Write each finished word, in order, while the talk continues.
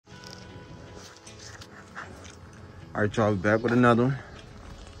All right, y'all, back with another one.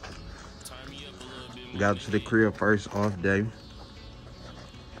 Got to the crib, first off day.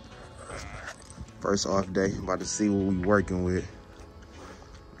 About to see what we working with.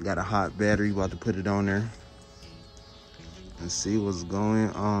 Got a hot battery, about to put it on there and see what's going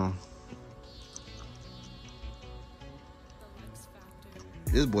on.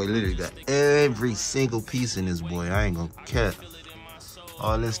 This boy literally got every single piece in this boy. I ain't gonna cap.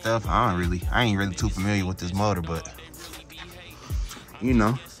 All this stuff, I ain't really too familiar with this motor, but you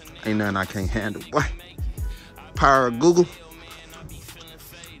know, ain't nothing I can't handle. Boy, power of Google. You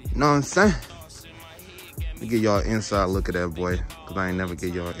know what I'm saying? Let me give y'all an inside look at that boy, cause I ain't never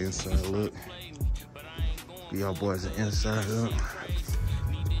give y'all an inside look. Give y'all boys an inside look.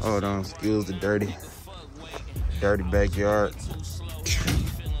 Hold on, excuse the dirty backyard.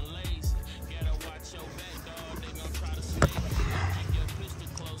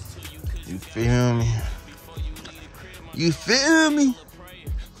 You feel me? You feel me?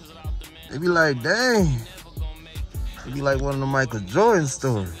 They be like, dang. They be like one of the Michael Jordan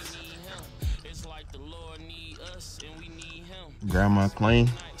stories. Grandma clean.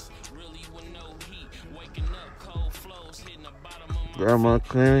 Grandma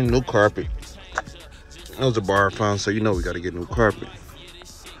clean. New carpet. That was a bar pound, so you know we gotta get new carpet.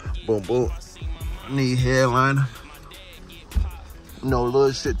 Boom, boom. Need headliner. No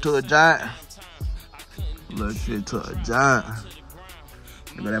little shit to a giant. Little shit to a giant.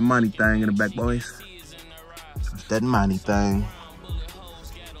 Look at that money thing in the back, boys. It's that money thing.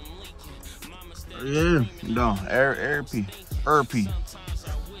 Yeah, no, air piece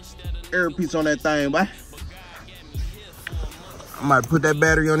on that thing, boy. I might put that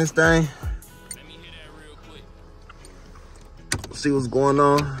battery on this thing. See what's going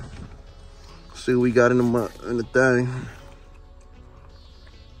on. See what we got in the thing.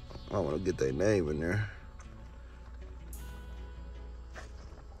 I want to get their name in there.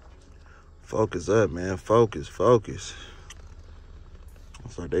 Focus up, man. Focus.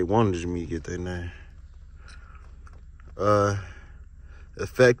 It's like they wanted me to get their name.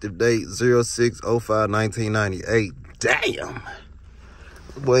 Effective date 06/05/1998. Damn.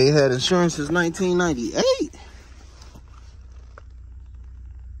 Boy, he had insurance since 1998.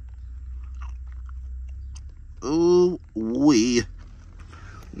 Ooh wee.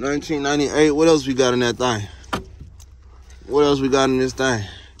 1998. What else we got in that thing? What else we got in this thing?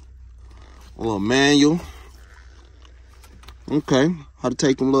 A little manual. Okay. How to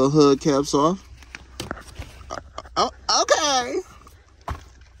take them little hood caps off. Oh, okay.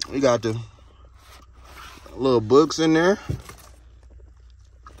 We got the little books in there.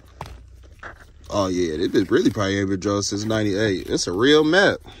 Oh yeah, this is really probably ain't been drawn since 98. It's a real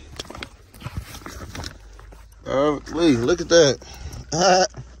map. Lee, look at that.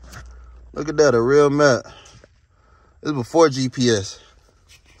 Look at that, a real map. This is before GPS.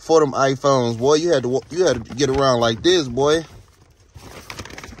 For them iPhones, boy, you had to get around like this, boy.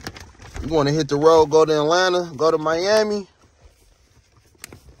 You want to hit the road, go to Atlanta, go to Miami.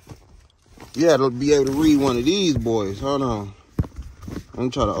 You had to be able to read one of these boys. Hold on. I'm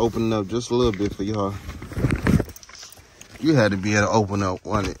trying to open it up just a little bit for y'all. You had to be able to open up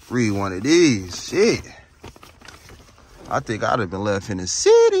read one of these. Shit. I think I'd have been left in the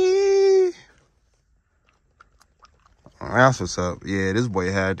city. Oh, that's what's up. Yeah, this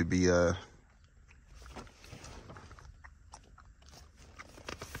boy had to be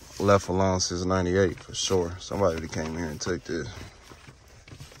left alone since 98 for sure. Somebody that came here and took this.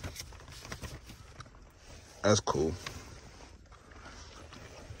 That's cool.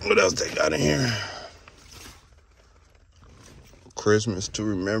 What else they got in here? Christmas to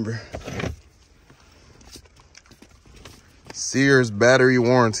remember. Sears battery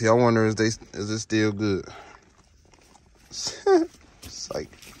warranty. I wonder is it still good? It's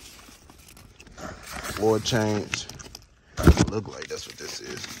like floor change. Look like that's what this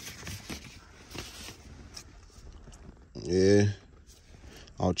is. Yeah.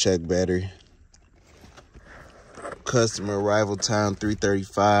 I'll check battery. Customer arrival time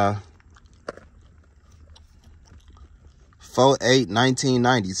 3:35.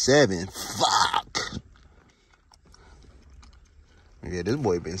 4/8/1997. Fuck. Yeah, this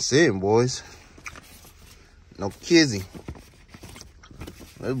boy been sitting, boys. No kizzy.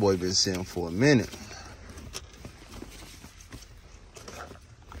 This boy been sitting for a minute.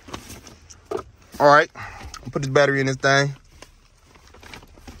 All right, I'll put this battery in this thing.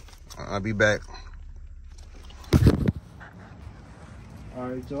 I'll be back. All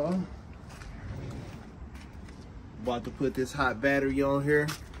right, y'all. About to put this hot battery on here.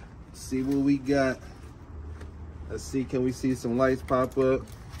 See what we got. Let's see, can we see some lights pop up?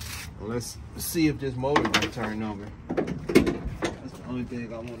 Well, let's see if this motor might turn over. That's the only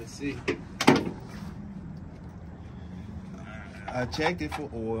thing I want to see. I checked it for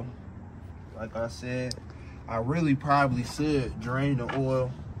oil. Like I said, I really probably should drain the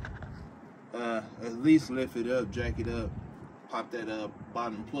oil. At least lift it up, jack it up, pop that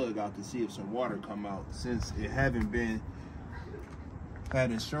bottom plug out to see if some water come out. Since it haven't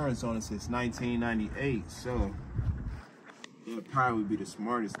had insurance on it since 1998, so it would probably be the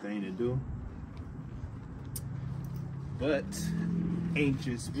smartest thing to do. But ain't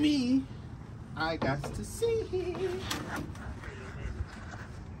just me. I got to see.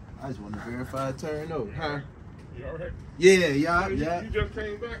 I just want to verify it turned over, huh? You all right? Yeah. You just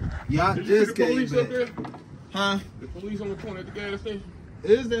came back? Yeah, Did you just see the came police back. up there? Huh? The police on the corner at the gas station?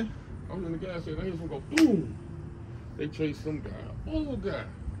 Is there? I was in the gas station. I hear someone go boom. They chased some guy, old guy,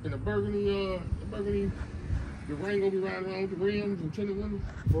 in a burgundy, the Rango be riding around with the rims and tinted windows.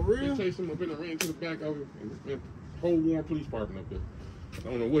 For real? They chased him up in the ring to the back of it, and whole Warren police department up there. I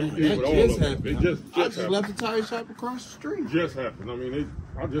don't know what he That did with all just of them. happened. They just I just happened. left the tire shop across the street. Just happened. I mean,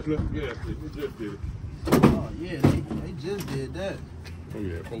 I just left the gas station. They just did it. Oh yeah, they just did that. Oh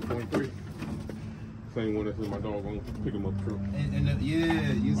yeah, 4.3. Same one that's in my doggone pick 'em up truck.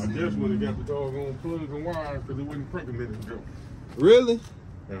 Yeah, you I see. just when they got the doggone plugs and wires because it wasn't cranking minutes ago. Really?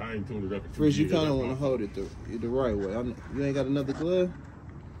 And I ain't tuned it up. Chris, you kind of want to hold it the right way. You ain't got another glove?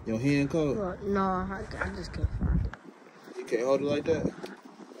 Your hand cold? Well, no, I just can't find it. You can't hold it like that? Well,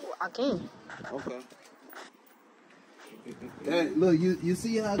 I can. Okay. Hey, look, you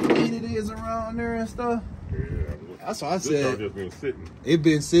see how clean it is around there and stuff? Yeah. That's what I This car said. just been sitting. It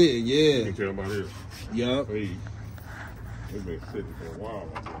been sitting, You yeah. can tell by this. Yup. Hey, it's been sitting for a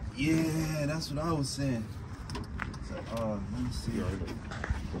while. Yeah, that's what I was saying. So, let me see. You know,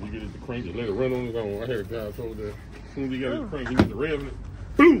 when you get it to crank it, let it run on its own. I had a guy told that as soon as he got it cranked, he got the revving it,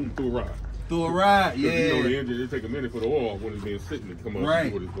 boom, through a ride. Through a ride, You know the yeah. engine, it take a minute for the oil when it's been sitting to come up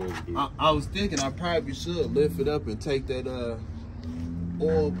Right. and do what it's going to do. I was thinking I probably should lift it up and take that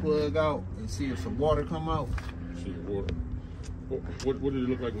oil plug out and see if some water come out. See the water. What did it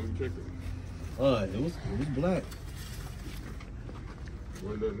look like when you checked it? It was black.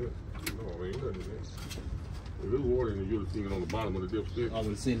 Wasn't nothing there. No, ain't nothing there. If there's water in it, you'd have seen it on the bottom of the dipstick. I would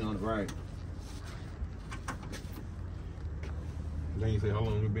have seen it on the right. They ain't say how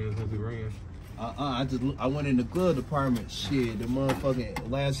long it been since it ran. I went in the glove department. Shit, the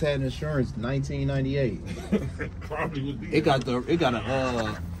motherfucking last had insurance 1998. Probably would be. It got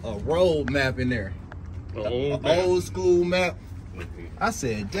a road map in there. Old School map. I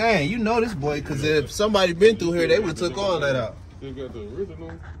said, dang, you know this boy, because if somebody been through here, they would have took all that out. Still got the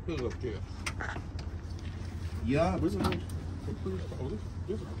original hood up there. Yeah. Original Caprice. Oh,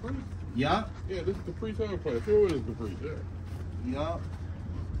 this is Caprice? Yeah. Yeah, this is Caprice hand plate. Sure it is Caprice, yeah. Yeah.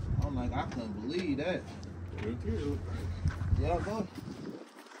 I'm like, I couldn't believe that. Yeah, go.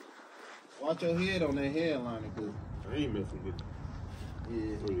 Watch your head on that headliner, cause I ain't messing with it.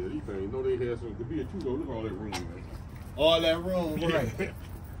 yeah. Oh yeah, these things, you know they had some, to be a two-door, look at all that room, man. All that room, right?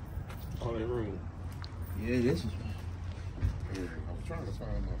 All that room. Yeah, this is. Yeah, I was trying to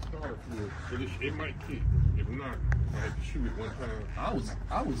find my starter fluid, but it might kick. If not, I had to shoot it one time.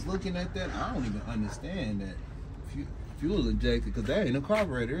 I was looking at that. I don't even understand that fuel injected, because that ain't a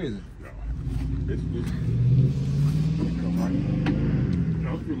carburetor, is it? No. This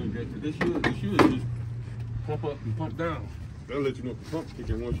no fuel injected. This should just pump up and pump down. That'll let you know if the pump's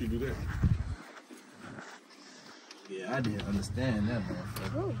kicking once you do that. Yeah, I didn't understand that,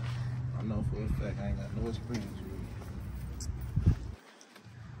 motherfucker. I know for a fact I ain't got no experience with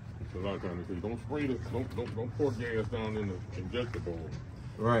It's a lot of times they say, don't spray the, don't pour gas down in the injector bowl.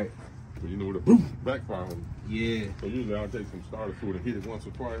 it. Right. But you know what, a boom, backfire on them. Yeah. So usually I'll take some starter fluid and hit it once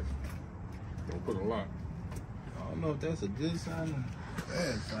or twice. Don't put a lot. I don't know if that's a good sign or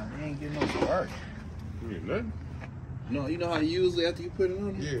bad sign. You ain't getting no spark. You ain't nothing. No, you know how usually after you put it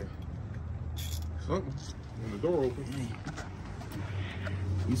on? Yeah. Something. When the door opens.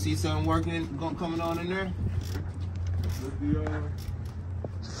 You see something working, coming on in there?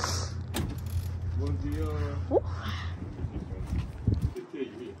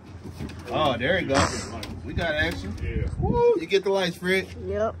 Oh, there you go. We got action. Yeah. Woo, you get the lights, Fred.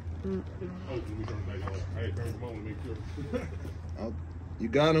 Yep. Oh, let me turn the light on. I ain't turned them on to make sure. Oh, you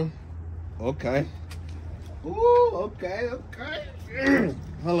got them? Okay. Ooh, okay.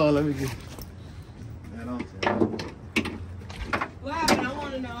 Hold on, let me get that on. What happened? I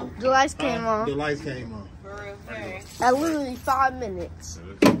want to know. The lights came The on. lights came on. For real, fast. At literally 5 minutes.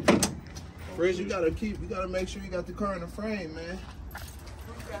 Fred, you gotta make sure you got the car in the frame, man.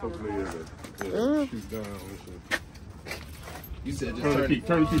 Hopefully, shoot down. You said just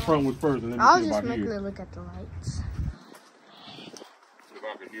turn the key front was first, and let me I was see just if I making hear. it look at the lights. If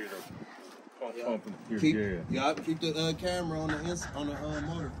I can hear the pumping. Keep the camera on the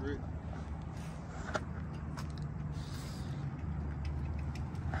motor, Frick.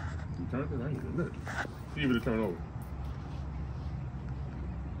 You turned it? I ain't doing nothing. See if it'll turn over.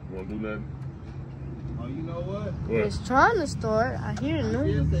 You wanna do nothing? Oh, you know what? What? It's trying to start. I hear it I now.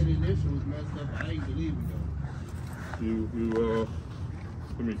 did say the ignition was messed up. I ain't believe it though.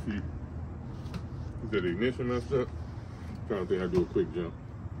 Let me see. Is that the ignition messed up? I'm trying to think I do a quick jump.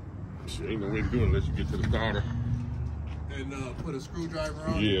 Shit, ain't no way to do it unless you get to the starter. And put a screwdriver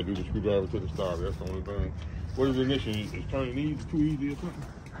on. Yeah, do the screwdriver to the starter. That's the only thing. What is the ignition? Is turning easy, too easy or something?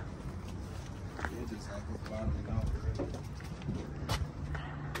 It just like it's bottoming out already.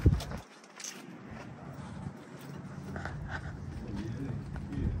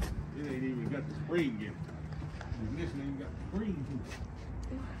 It ain't even got the spring in it. The ignition ain't got the spring to it.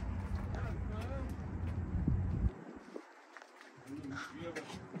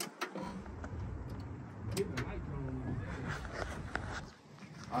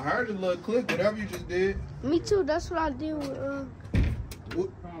 I heard a little click, whatever you just did. Me too. That's what I did with What?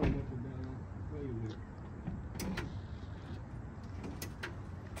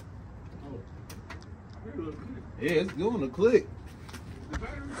 Yeah, it's doing a click. The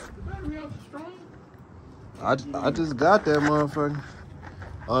battery out strong? I just got that motherfucker.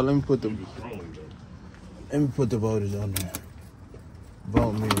 Oh, let me put the voltage on there.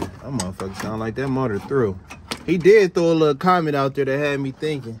 Voltmeter. That motherfucker sound like that motor through. He did throw a little comment out there that had me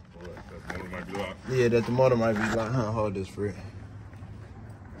thinking. That motor might be locked. Yeah, that the motor might be like, hold this for it.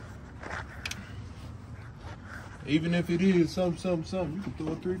 Even if it is something, you can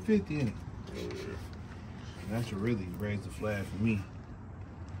throw a 350 in it. Oh, yeah. That should really raise the flag for me.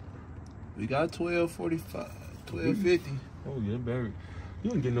 We got 1245, 1250. Oh, yeah, battery.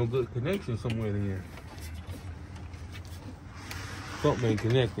 You didn't get no good connection somewhere there. Something ain't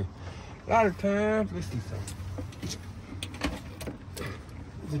connecting. A lot of times, let's see something.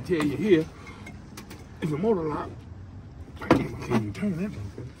 To tell you here, if a motor lock, I can't even turn that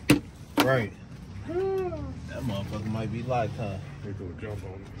one. Right. That motherfucker might be like, huh? They do a jump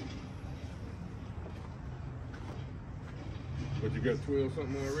on it. But you got 12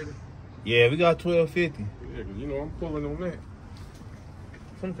 something already? Yeah, we got 1250. Yeah, because you know I'm pulling on that.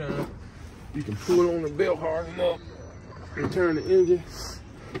 Sometimes you can pull on the belt hard enough and turn the engine.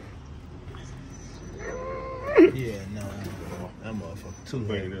 Yeah, no. That motherfucker too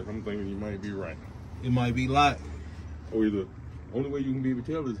late. I'm thinking you might be right. It might be like. Or either only way you can be able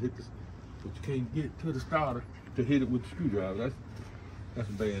to tell is hit this, but you can't get to the starter to hit it with the screwdriver. That's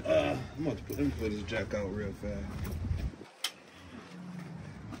a bad thing. Let me put this jack out real fast.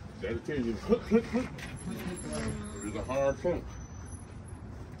 That'll tell you, click, click, click. It's a hard plunk.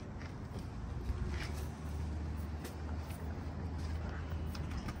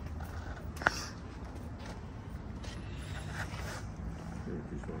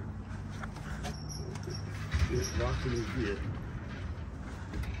 It's locked in here.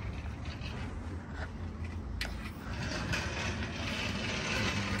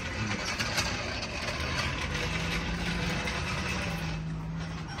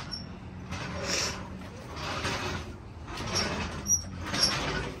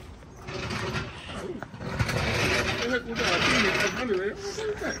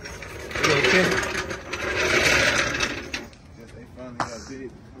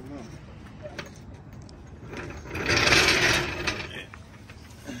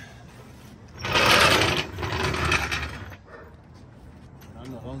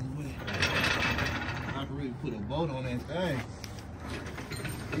 Put a bolt on that thing.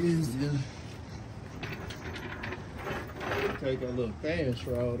 Is take that little fan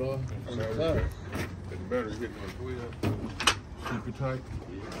shroud off on the top. The battery hitting on 12. Keep it tight.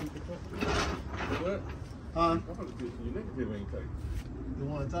 Yeah, keep it tight. What? Huh? I'm gonna put your negative ain't tight. You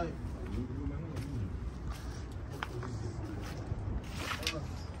want it tight?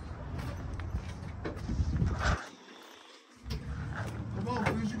 Come on,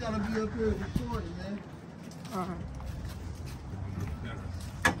 Chris, you gotta be up here recording, man.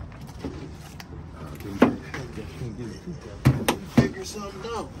 Figure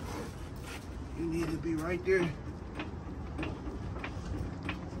something out. You need to be right there.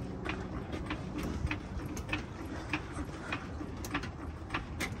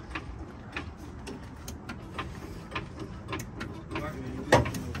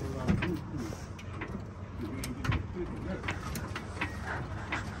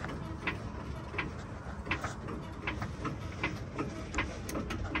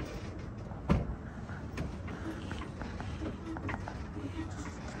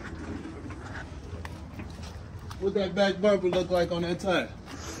 What that back bumper look like on that tire?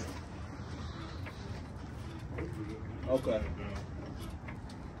 Okay.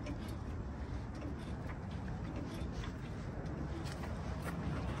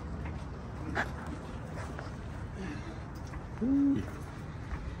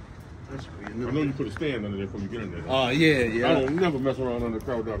 That's pretty I know you put a stand under there before you get in there. Oh, yeah. I don't never mess around under the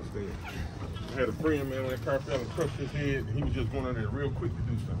car without a stand. I had a friend, man, when that car fell and crushed his head, he was just going under there real quick to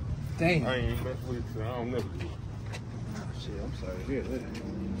do something. Dang. I ain't mess with it, so I don't never do it. Shit, I'm sorry to hear that.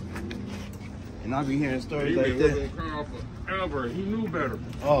 And I be hearing He stories been like working that. on car forever. He knew better.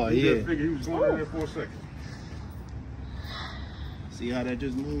 Oh, He yeah. just figured he was going in there for a second. See how that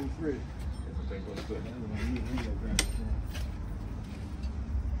just moved, Fred? That's what they gonna say.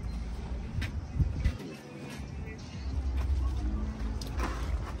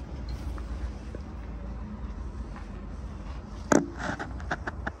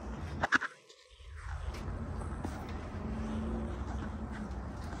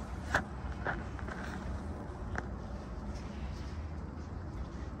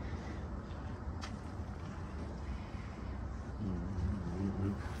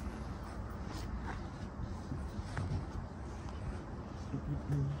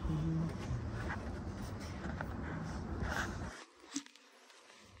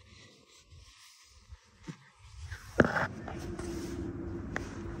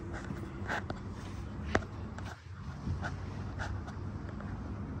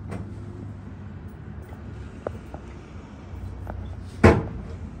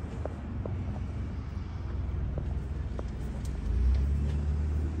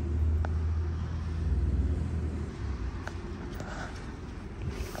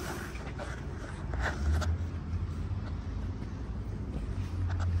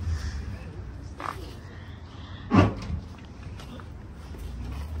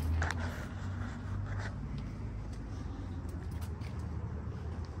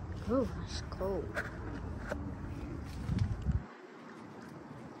 Oh, it's cold.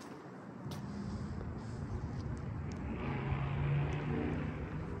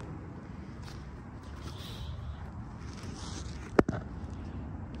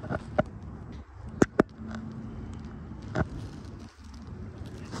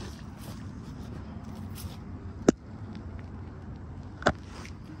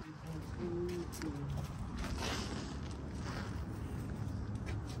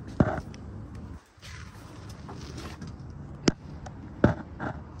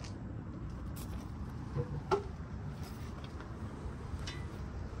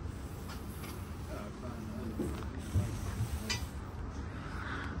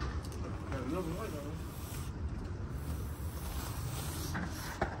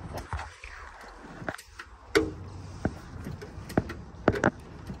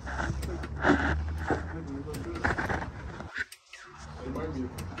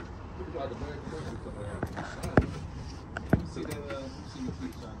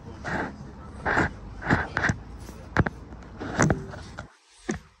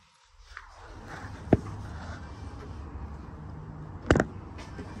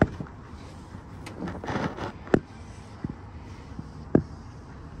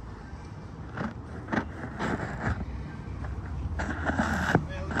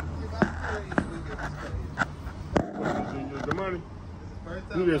 The money?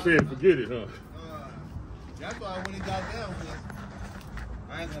 You just said forget it, huh? That's why when it got down,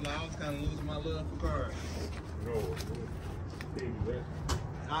 I ain't gonna lie, I was kind of losing my love for cars. No, can't do that.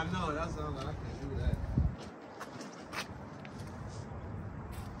 I know, that's all I can do that.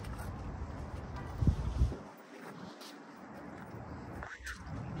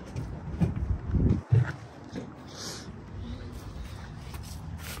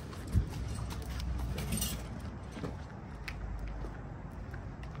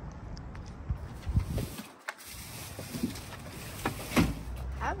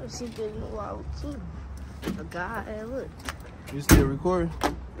 I haven't seen it in a while too. A guy, hey, look. You still recording?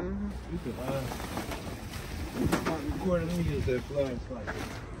 Mm-hmm. You can start recording. Let me use that flashlight.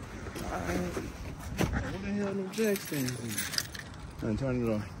 Alright. What the hell no jack stands in? And turn it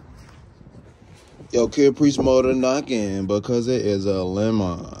on. Yo, caprice motor knocking because it is a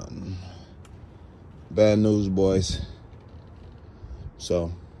lemon. Bad news, boys.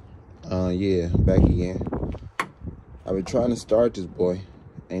 So, yeah, back again. I've been trying to start this boy.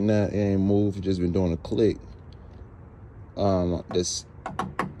 It ain't moved, just been doing a click. The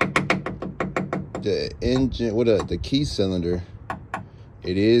engine, the key cylinder,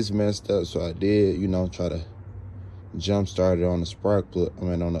 it is messed up. So I did, try to jump start it on the spark plug. I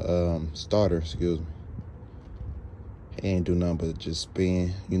mean, on the starter, excuse me. It ain't do nothing but just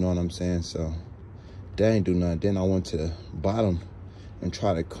spin, you know what I'm saying? So that ain't do nothing. Then I went to the bottom and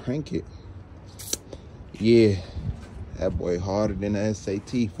tried to crank it. Yeah, that boy harder than the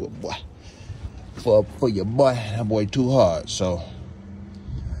SAT for a boy. For your boy, that boy too hard. So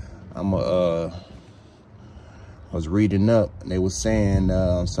I was reading up, and they was saying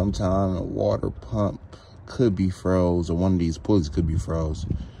sometime a water pump could be froze, or one of these pulleys could be froze.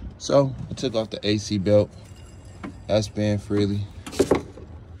 So I took off the AC belt. That's spin freely.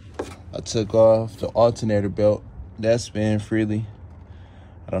 I took off the alternator belt. That's spin freely.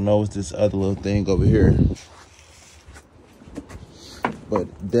 I don't know what's this other little thing over here, but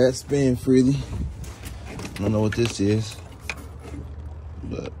that's spin freely. I don't know what this is,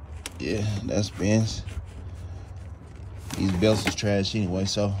 but yeah, that spins. These belts is trash anyway,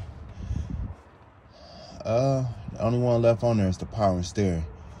 so the only one left on there is the power and steering.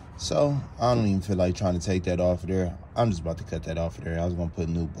 So I don't even feel like trying to take that off of there. I'm just about to cut that off of there. I was gonna put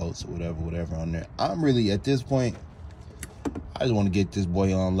new bolts or whatever on there. I'm really, at this point, I just want to get this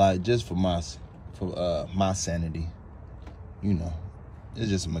boy on light just for my sanity. You know, it's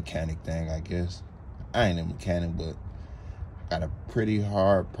just a mechanic thing, I guess. I ain't a mechanic, but got a pretty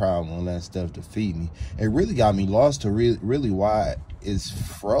hard problem on that stuff to feed me. It really got me lost to really why it's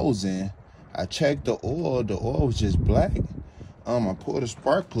frozen. I checked the oil was just black. I pulled the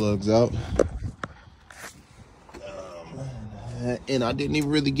spark plugs out, and I didn't even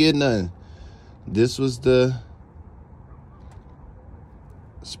really get nothing. This was the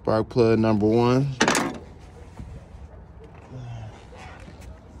spark plug number 1.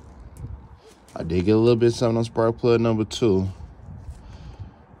 I did get a little bit something on spark plug number 2.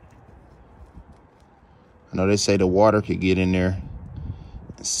 I know they say the water could get in there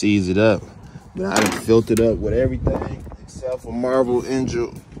and seize it up, but I done filled it up with everything except for Marvel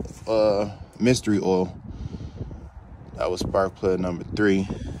Angel mystery oil. That was spark plug number 3.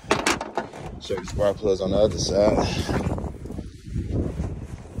 Show you spark plugs on the other side.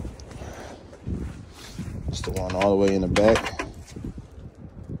 It's the one all the way in the back.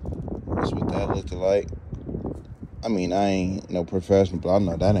 That's what that looked like. I mean, I ain't no professional, but I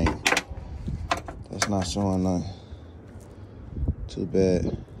know that's not showing nothing. Too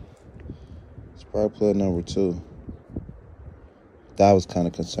bad. Spark plug number 2. That was kind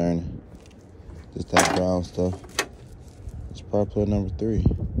of concerning. Just that brown stuff. Spark plug number 3.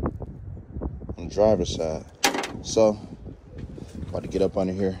 On the driver's side. So, about to get up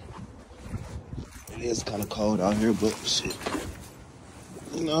under here. It is kind of cold out here, but shit.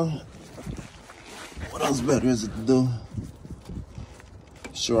 You know, what else better is it to do?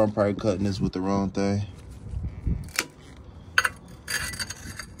 Sure, I'm probably cutting this with the wrong thing.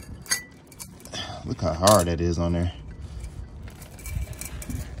 Look how hard that is on there.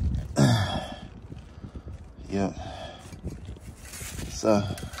 Yep. So,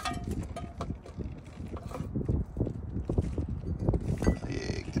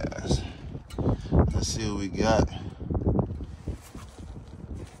 yeah, guys. Let's see what we got.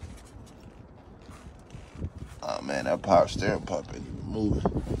 Oh man, that power steering pump ain't even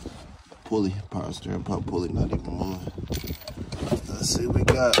moving. Pulley, power steering pump pulley not even moving. Let's see what we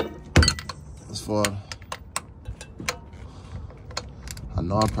got. As far, I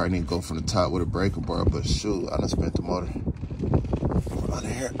know I probably need to go from the top with a breaker bar, but shoot, I done spent the motor. Come out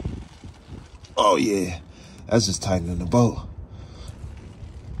of here. Oh yeah, that's just tightening the bolt.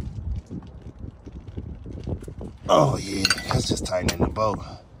 Oh yeah, that's just tightening the bolt.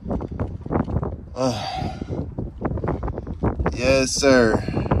 Yes,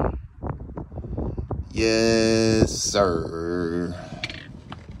 sir. Yes, sir.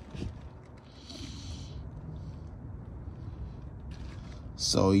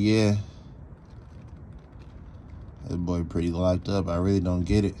 So yeah, that boy pretty locked up. I really don't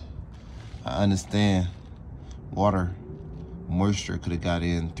get it. I understand water, moisture could have got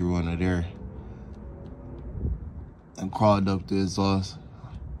in through under there and crawled up the exhaust.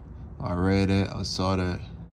 I read it, I saw that.